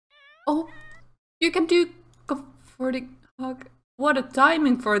Oh, you can do comforting hug. What a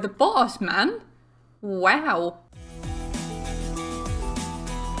timing for the boss, man. Wow.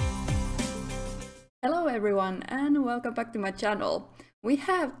 Hello everyone and welcome back to my channel. We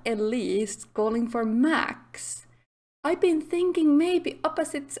have Elise calling for Max. I've been thinking maybe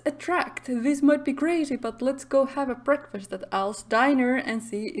opposites attract. This might be crazy, but let's go have a breakfast at Al's diner and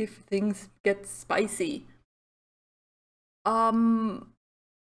see if things get spicy.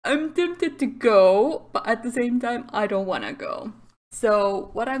 I'm tempted to go, but at the same time I don't wanna go.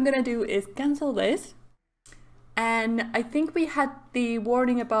 So what I'm gonna do is cancel this. And I think we had the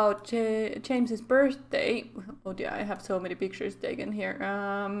warning about James's birthday. Oh dear, I have so many pictures taken here.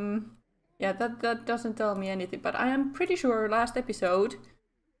 Yeah, that doesn't tell me anything, but I am pretty sure last episode,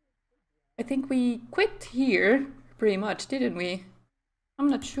 I think we quit here, pretty much, didn't we? I'm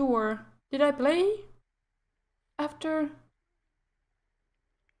not sure. Did I play? After,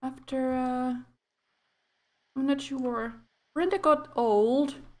 I'm not sure. Brenda got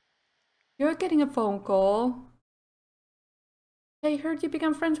old. You're getting a phone call. I heard you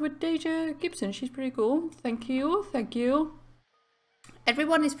become friends with Deja Gibson. She's pretty cool. Thank you, thank you.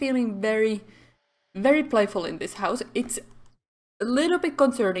 Everyone is feeling very, very playful in this house. It's a little bit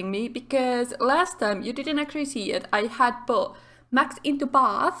concerning me because last time, you didn't actually see it, I had put Max into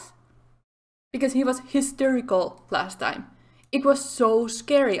bath because he was hysterical last time. It was so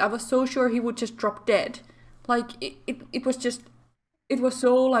scary. I was so sure he would just drop dead. Like, it was just, it was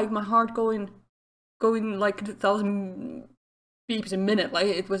so like my heart going like 1,000 beeps a minute. Like,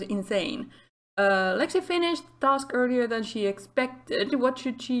 it was insane. Lexi finished the task earlier than she expected. What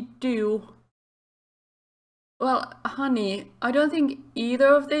should she do? Well, honey, I don't think either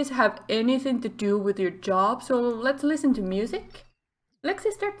of these have anything to do with your job, so let's listen to music.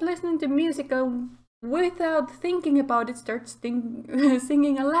 Lexi starts listening to music and without thinking about it starts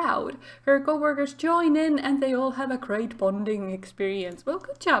singing aloud. Her co-workers join in and they all have a great bonding experience. Well,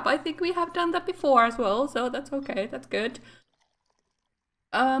 good job. I think we have done that before as well, so that's okay, that's good.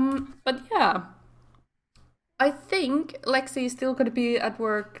 But yeah, I think Lexi is still gonna be at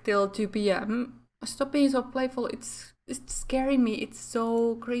work till 2 PM. Stop being so playful, it's scaring me, it's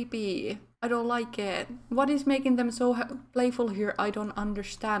so creepy. I don't like it. What is making them so playful here? I don't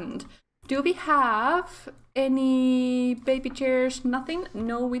understand. Do we have any baby chairs? Nothing?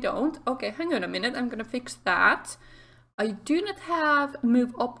 No, we don't. Okay, hang on a minute, I'm gonna fix that. I do not have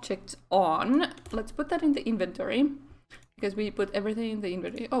move objects on. Let's put that in the inventory. Because we put everything in the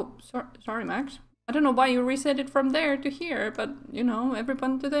inventory. Oh, sorry, Max. I don't know why you reset it from there to here, but you know,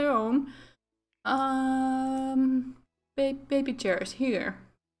 everyone to their own. Baby chairs here.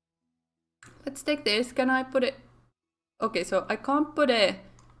 Let's take this. Can I put it? Okay, so I can't put it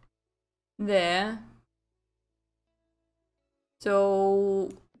there. So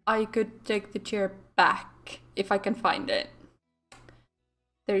I could take the chair back if I can find it.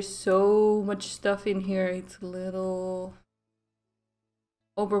 There's so much stuff in here. It's a little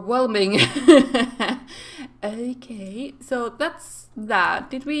overwhelming. Okay, so that's that.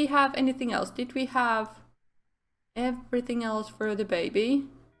 Did we have anything else? Did we have everything else for the baby?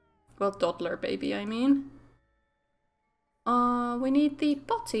 Well, toddler baby, I mean. We need the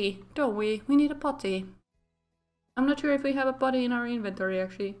potty, don't we? We need a potty. I'm not sure if we have a potty in our inventory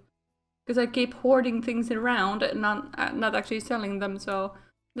actually, because I keep hoarding things around and not actually selling them. So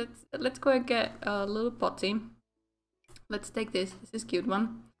let's go and get a little potty. Let's take this. This is a cute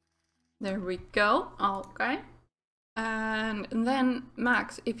one. There we go. Okay. And then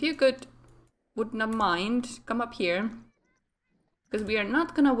Max, if you would not mind, come up here. Because we are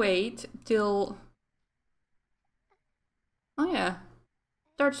not gonna wait till... Oh yeah.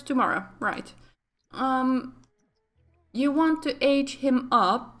 Starts tomorrow. Right. You want to age him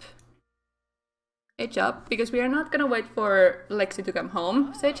up. Age up, because we are not gonna wait for Lexi to come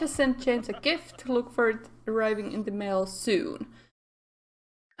home. Sage has sent James a gift. Look for it arriving in the mail soon.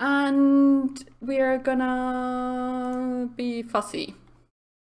 And we are gonna be fussy.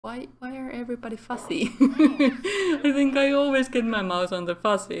 Why are everybody fussy? I think I always get my mouse on the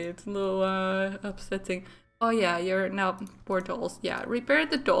fussy. It's a little upsetting. Oh yeah, you're now poor dolls. Yeah, repair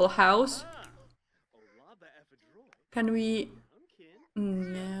the dollhouse. Can we...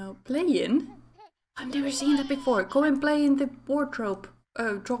 No, play in? I've never seen that before. Go and play in the wardrobe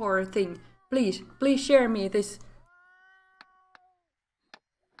drawer thing. Please share me this.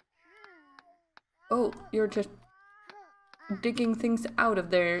 Oh, you're just digging things out of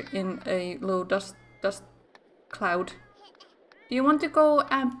there in a little dust cloud. Do you want to go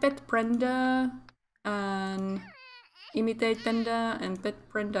and pet Brenda and imitate Brenda and pet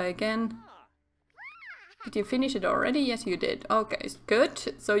Brenda again? Did you finish it already? Yes, you did. Okay,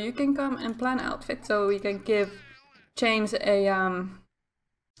 good. So you can come and plan outfit so we can give James a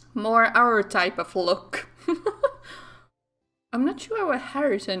more our type of look. I'm not sure why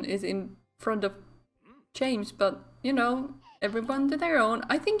Harrison is in front of James, but you know, everyone to their own.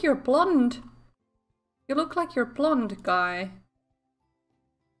 I think you're blonde. You look like you're blonde guy.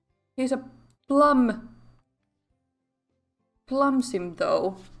 He's a plum sim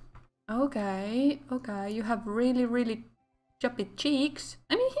though. Okay, you have really, really chubby cheeks.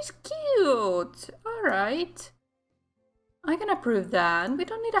 I mean, he's cute. Alright. I can approve that. We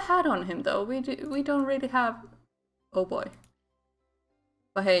don't need a hat on him though. We don't really have... Oh boy.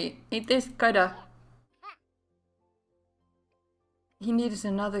 But hey, it is kinda... He needs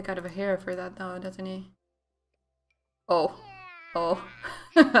another kind of a hair for that though, doesn't he? Oh. Oh.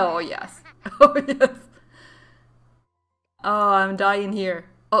 Oh yes. Oh yes. Oh, I'm dying here.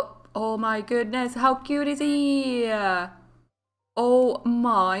 Oh my goodness, how cute is he? Oh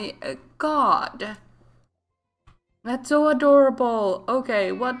my god. That's so adorable.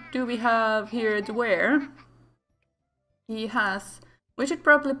 Okay, what do we have here to wear? He has... We should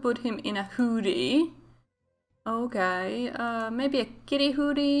probably put him in a hoodie. Okay, maybe a kitty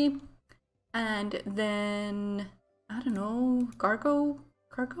hoodie. And then... I don't know, cargo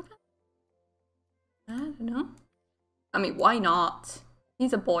pants? I don't know. I mean, why not?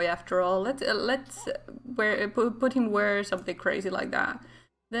 He's a boy after all. Let's put him wear something crazy like that.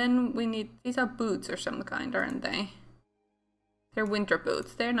 Then we need, these are boots or some kind, aren't they? They're winter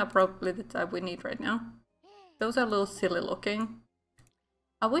boots. They're not probably the type we need right now. Those are a little silly looking.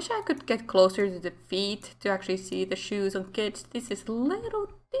 I wish I could get closer to the feet to actually see the shoes on kids. This is a little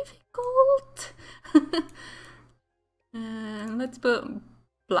difficult. And let's put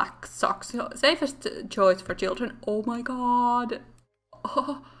black socks. Safest choice for children. Oh my god.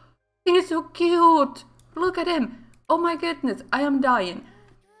 Oh, he's so cute. Look at him. Oh my goodness. I am dying.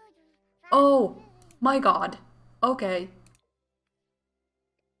 Oh my god. Okay.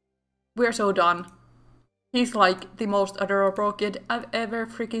 We're so done. He's like the most adorable kid I've ever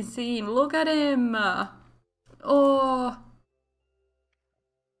freaking seen. Look at him. Oh.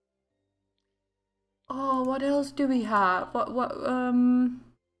 Oh, what else do we have?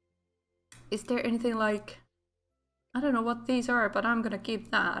 Is there anything like... I don't know what these are, but I'm gonna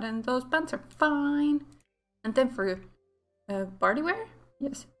keep that. And those pants are fine. And then for party wear?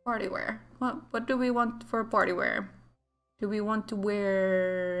 Yes, party wear. What do we want for party wear? Do we want to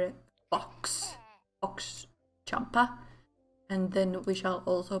wear box jumper? And then we shall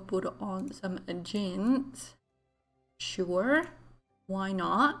also put on some jeans. Sure, why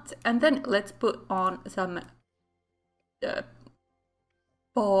not? And then let's put on some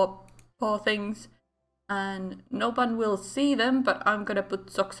paw things. And no one will see them, but I'm gonna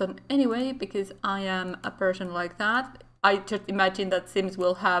put socks on anyway, because I am a person like that. I just imagine that Sims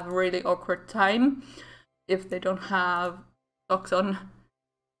will have a really awkward time if they don't have socks on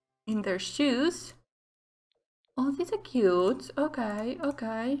in their shoes. Oh, these are cute. Okay,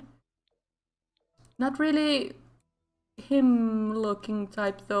 okay. Not really him looking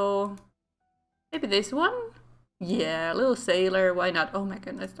type though. Maybe this one? Yeah, little sailor, why not? Oh my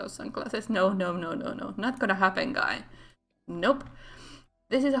goodness, those sunglasses. No, no, no, no, no. Not gonna happen, guy. Nope.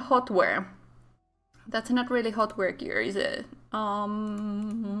 This is a hot wear. That's not really hot wear gear, is it?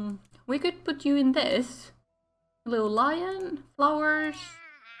 We could put you in this. A little lion, flowers,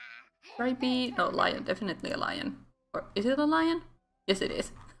 stripey. No, lion, definitely a lion. Or is it a lion? Yes, it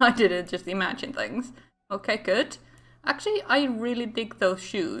is. I didn't just imagine things. Okay, good. Actually, I really dig those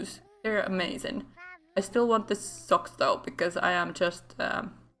shoes. They're amazing. I still want the socks though, because I am just a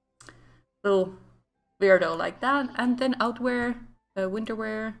little weirdo like that. And then outwear, winter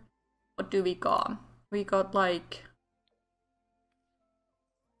wear. What do we got? We got like...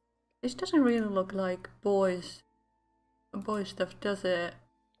 This doesn't really look like boys stuff, does it?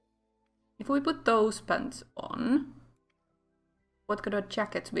 If we put those pants on, what kind of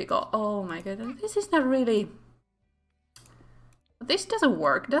jackets we got? Oh my god, this is not really... This doesn't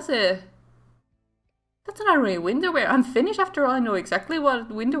work, does it? That's not really winter wear. I'm Finnish after all, I know exactly what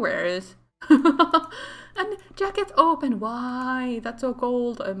winter wear is. And jackets open, why? That's so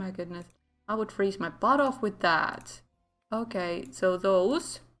cold, oh my goodness. I would freeze my butt off with that. Okay, so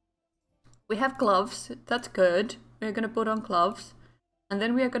those. We have gloves, that's good. We're gonna put on gloves. And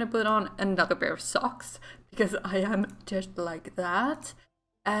then we are gonna put on another pair of socks, because I am just like that.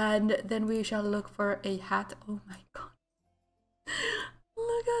 And then we shall look for a hat. Oh my god.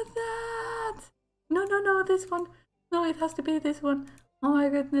 Look at that! No, no, no, this one. No, it has to be this one. Oh my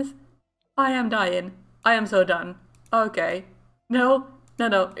goodness. I am dying. I am so done. Okay. No,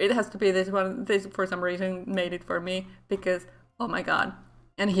 No, it has to be this one. This, for some reason, made it for me because, oh my god.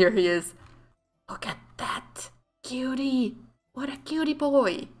 And here he is. Look at that. Cutie. What a cutie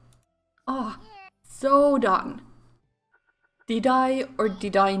boy. Oh, so done. Did I or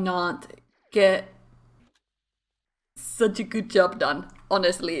did I not get such a good job done?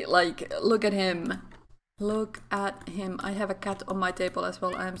 Honestly, like, look at him. Look at him. I have a cat on my table as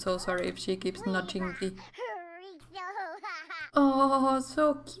well. I am so sorry if she keeps nudging the... Oh,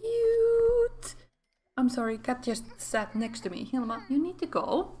 so cute. I'm sorry, cat just sat next to me. Hilma, you need to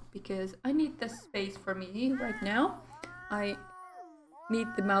go because I need the space for me right now. I need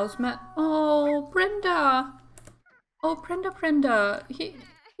the mouse mat. Oh, Brenda. Oh, Brenda.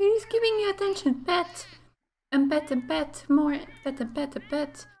 He's giving you attention. Pet. And pet and pet. More pet and pet and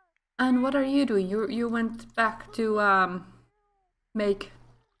pet. And what are you doing? You went back to make...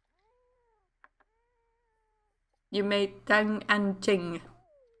 You made Tang and Ching.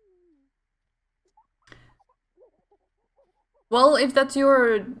 Well, if that's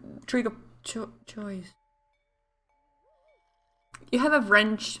your trick of choice. You have a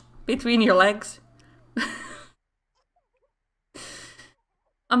wrench between your legs.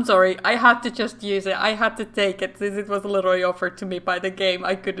 I'm sorry, I had to just use it. I had to take it since it was literally offered to me by the game.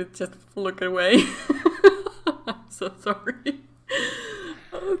 I couldn't just look away. I'm so sorry.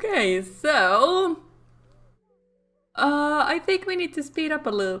 Okay, so... I think we need to speed up a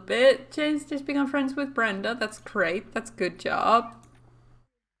little bit. Jane's just become friends with Brenda. That's great. That's good job.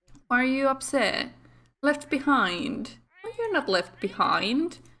 Why are you upset? Left behind? Oh, you're not left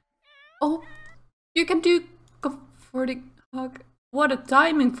behind. Oh, you can do comforting hug. What a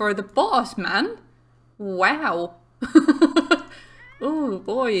timing for the boss, man. Wow. Oh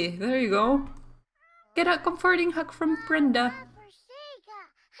boy, there you go. Get a comforting hug from Brenda.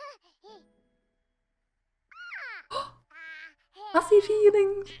 Fuzzy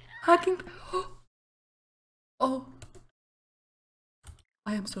feelings. Hugging. Oh.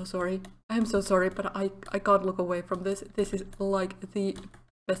 I am so sorry. I am so sorry, but I can't look away from this. This is like the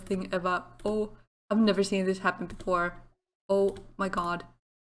best thing ever. Oh, I've never seen this happen before. Oh my god.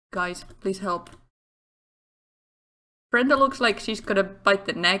 Guys, please help. Brenda looks like she's gonna bite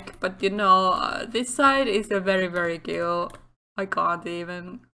the neck, but you know, this side is a very, very cute. I can't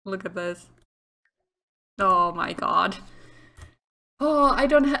even. Look at this. Oh my god. Oh,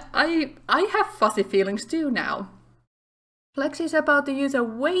 I have fuzzy feelings too now. Lexi is about to use a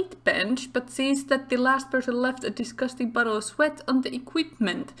weight bench, but sees that the last person left a disgusting puddle of sweat on the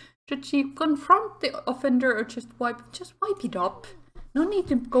equipment. Should she confront the offender or just wipe it up? No need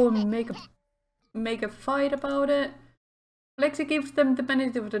to go and make a fight about it. Lexi gives them the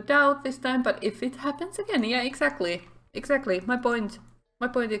benefit of the doubt this time, but if it happens again, yeah, exactly. My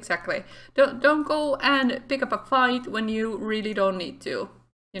point exactly. Don't go and pick up a fight when you really don't need to,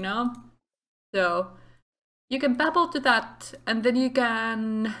 you know? So, you can babble to that, and then you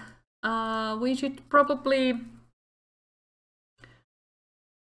can... we should probably...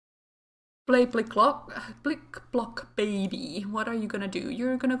 play Blick Block Baby. What are you gonna do?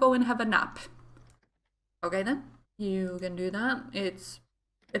 You're gonna go and have a nap. Okay then, you can do that. It's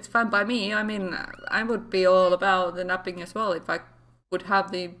fine by me. I mean, I would be all about the napping as well if I would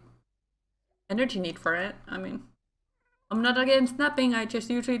have the energy need for it. I mean, I'm not against napping, I just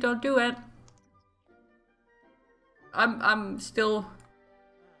usually don't do it. I'm still...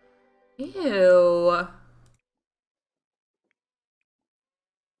 Ew.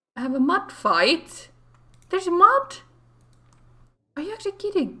 I have a mud fight? There's mud? Are you actually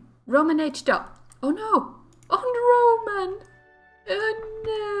kidding? Roman aged up. Oh no! Oh Roman!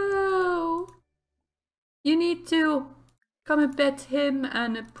 Oh no! You need to come and pet him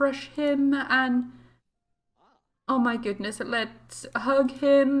and brush him and... Oh my goodness, let's hug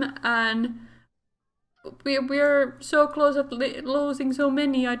him and... We're so close at losing so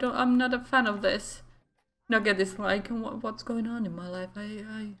many. I'm not a fan of this. Nugget is like, what's going on in my life?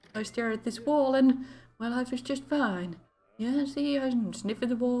 I stare at this wall and my life is just fine. Yeah, see, I'm sniffing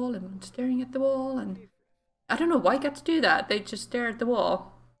the wall and staring at the wall and... I don't know why cats do that. They just stare at the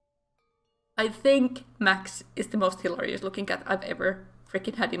wall. I think Max is the most hilarious looking cat I've ever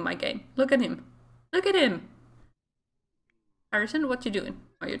freaking had in my game. Look at him. Look at him. Harrison, what you doing?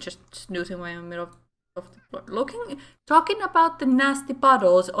 Are you just snoozing away in the middle of the floor? Talking about the nasty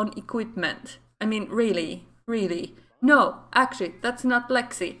puddles on equipment. I mean, really? No, actually, that's not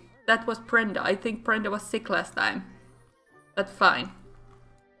Lexi. That was Brenda. I think Brenda was sick last time. That's fine.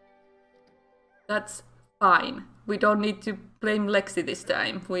 That's fine. We don't need to blame Lexi this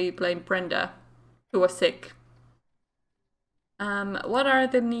time. We blame Brenda, who was sick. What are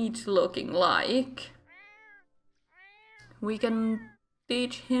the needs looking like? We can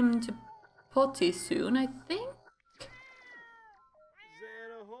teach him to potty soon, I think.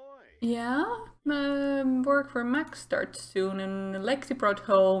 Yeah, work for Max starts soon, and Lexi brought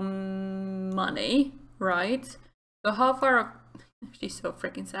home money, right? So how far? She's so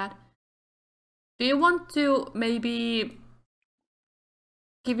freaking sad. Do you want to maybe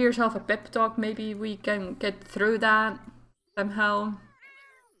give yourself a pep talk? Maybe we can get through that somehow.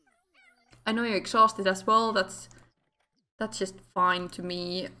 I know you're exhausted as well. That's just fine to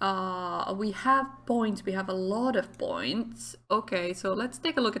me. We have points. We have a lot of points. Okay, so let's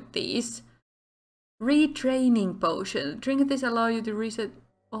take a look at these. Retraining potion. Drink this allow you to reset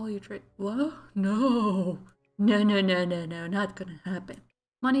all your trade. What? No. No, not gonna happen.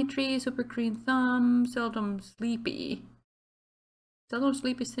 Money tree, super green thumb, seldom sleepy. Seldom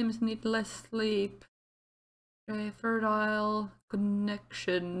sleepy sims need less sleep. Okay, fertile,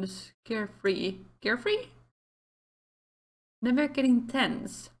 connections, carefree. Carefree? Never getting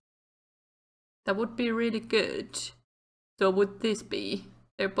tense. That would be really good. So would this be?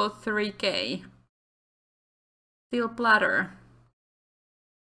 They're both 3k. Steel platter.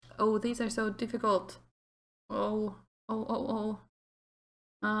 Oh, these are so difficult. Oh.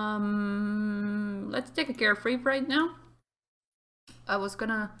 Let's take a carefree right now. I was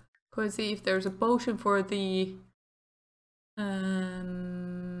gonna go and see if there's a potion for the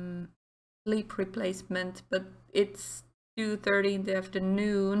sleep replacement, but it's 2:30 in the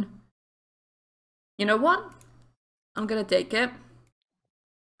afternoon. You know what? I'm gonna take it.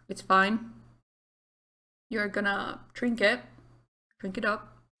 It's fine. You're gonna drink it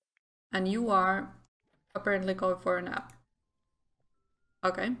up, and you are apparently going for a nap.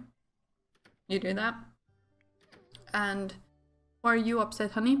 Okay, you do that. And why are you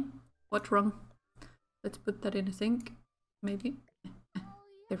upset, honey? What's wrong? Let's put that in a sink, maybe.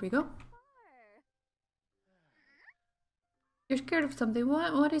 There we go. You're scared of something.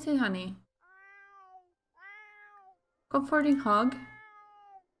 What is it, honey? Comforting hug.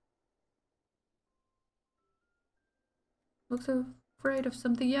 Looks afraid of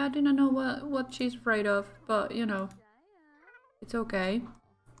something. Yeah, I do not know what she's afraid of, but you know, it's okay.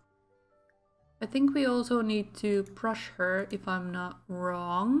 I think we also need to brush her, if I'm not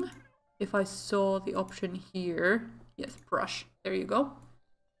wrong. If I saw the option here. Yes, brush. There you go.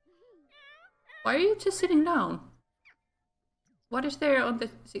 Why are you just sitting down? What is there on the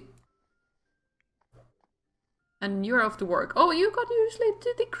seat? And you're off to work. Oh, you got your sleep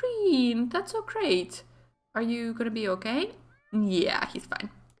to the green. That's so great. Are you gonna be okay? Yeah, he's fine.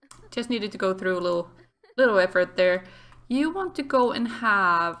 Just needed to go through a little effort there. You want to go and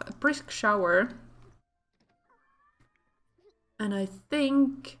have a brisk shower. And I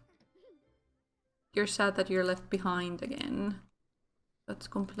think you're sad that you're left behind again. That's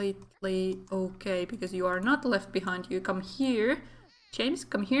completely okay, because you are not left behind. You come here. James,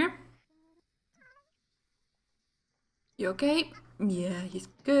 come here. You okay? Yeah, he's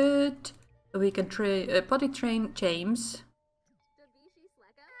good. So we can potty train James.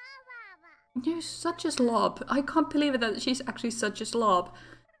 You're such a slob. I can't believe it that she's actually such a slob.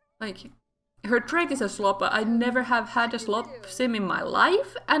 Like, her trait is a slob, but I never have had a slob sim in my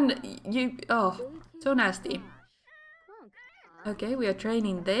life. And you... oh, so nasty. Okay, we are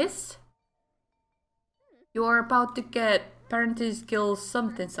training this. You are about to get parenting skills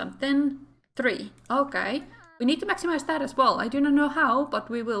something. 3. Okay. We need to maximize that as well. I do not know how, but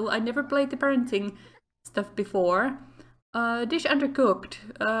we will. I never played the parenting stuff before. Dish undercooked.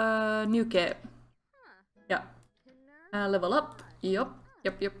 New kit. Yeah. Level up. Yup.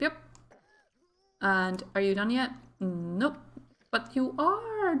 And are you done yet? Nope. But you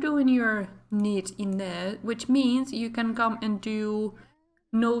are doing your needs in there, which means you can come and do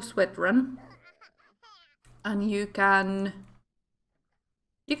no sweat run. And you can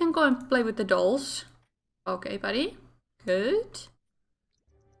go and play with the dolls. Okay, buddy. Good.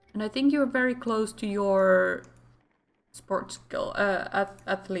 And I think you're very close to your sports skill,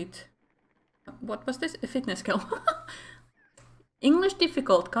 athlete. What was this? A fitness skill. English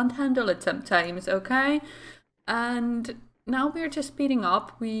difficult, can't handle it sometimes, okay? And now we're just speeding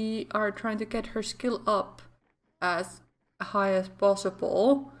up. We are trying to get her skill up as high as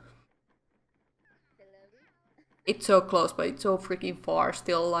possible. It's so close, but it's so freaking far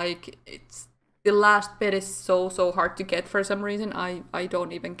still. Like, it's the last bit is so hard to get for some reason. I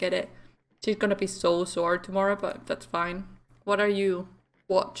don't even get it. She's gonna be so sore tomorrow, but that's fine. What are you?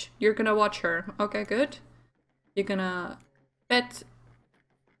 Watch. You're gonna watch her. Okay, good. You're gonna pet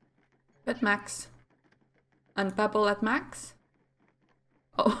Max and babble at Max.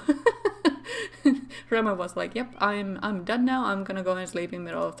 Oh. Rama was like, yep, I'm done now. I'm gonna go and sleep in the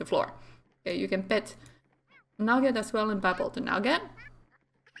middle of the floor. Okay, you can pet Nugget as well and babble to Nugget.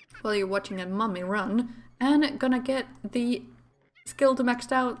 while you're watching a mummy run, and gonna get the skill to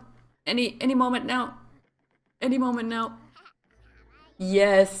maxed out any moment now. Any moment now.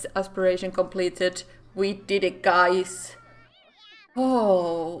 Yes, aspiration completed. We did it, guys.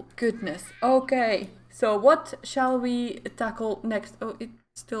 Oh, goodness. Okay, so what shall we tackle next? Oh, it's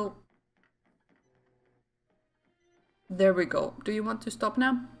still... There we go. Do you want to stop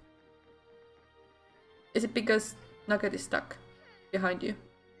now? Is it because Nugget is stuck behind you?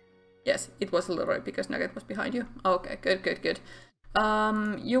 Yes, it was literally because Nugget was behind you. Okay, good, good, good.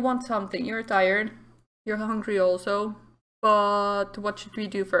 You want something. You're tired. You're hungry also. But what should we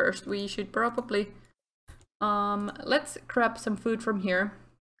do first? We should probably... let's grab some food from here.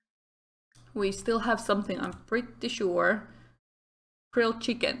 We still have something, I'm pretty sure. Grilled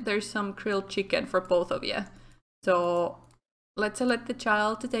chicken. There's some grilled chicken for both of you. So let's let the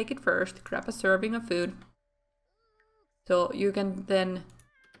child to take it first. Grab a serving of food. So you can then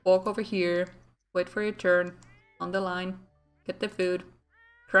walk over here, wait for your turn on the line, get the food,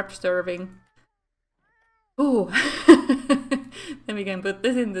 grab serving. Ooh! Then we can put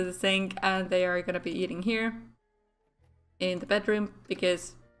this into the sink and they are gonna be eating here in the bedroom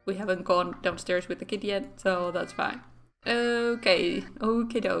because we haven't gone downstairs with the kid yet, so that's fine. Okay,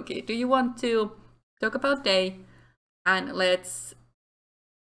 okie dokie. Do you want to talk about day? And let's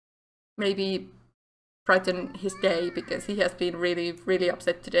maybe brighten his day because he has been really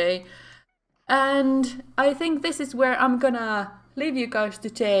upset today. And I think this is where I'm gonna leave you guys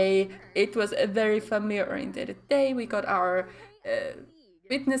today. It was a very family oriented day. We got our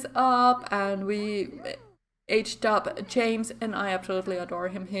fitness up and we aged up James, and I absolutely adore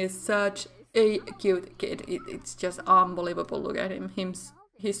him. He's such a cute kid. It's just unbelievable. Look at him.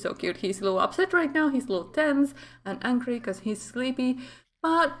 He's so cute. He's a little upset right now. He's a little tense and angry because he's sleepy.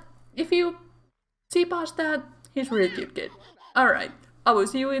 But if you see past that, he's a really cute kid. Alright, I will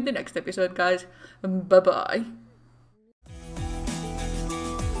see you in the next episode, guys. Bye-bye.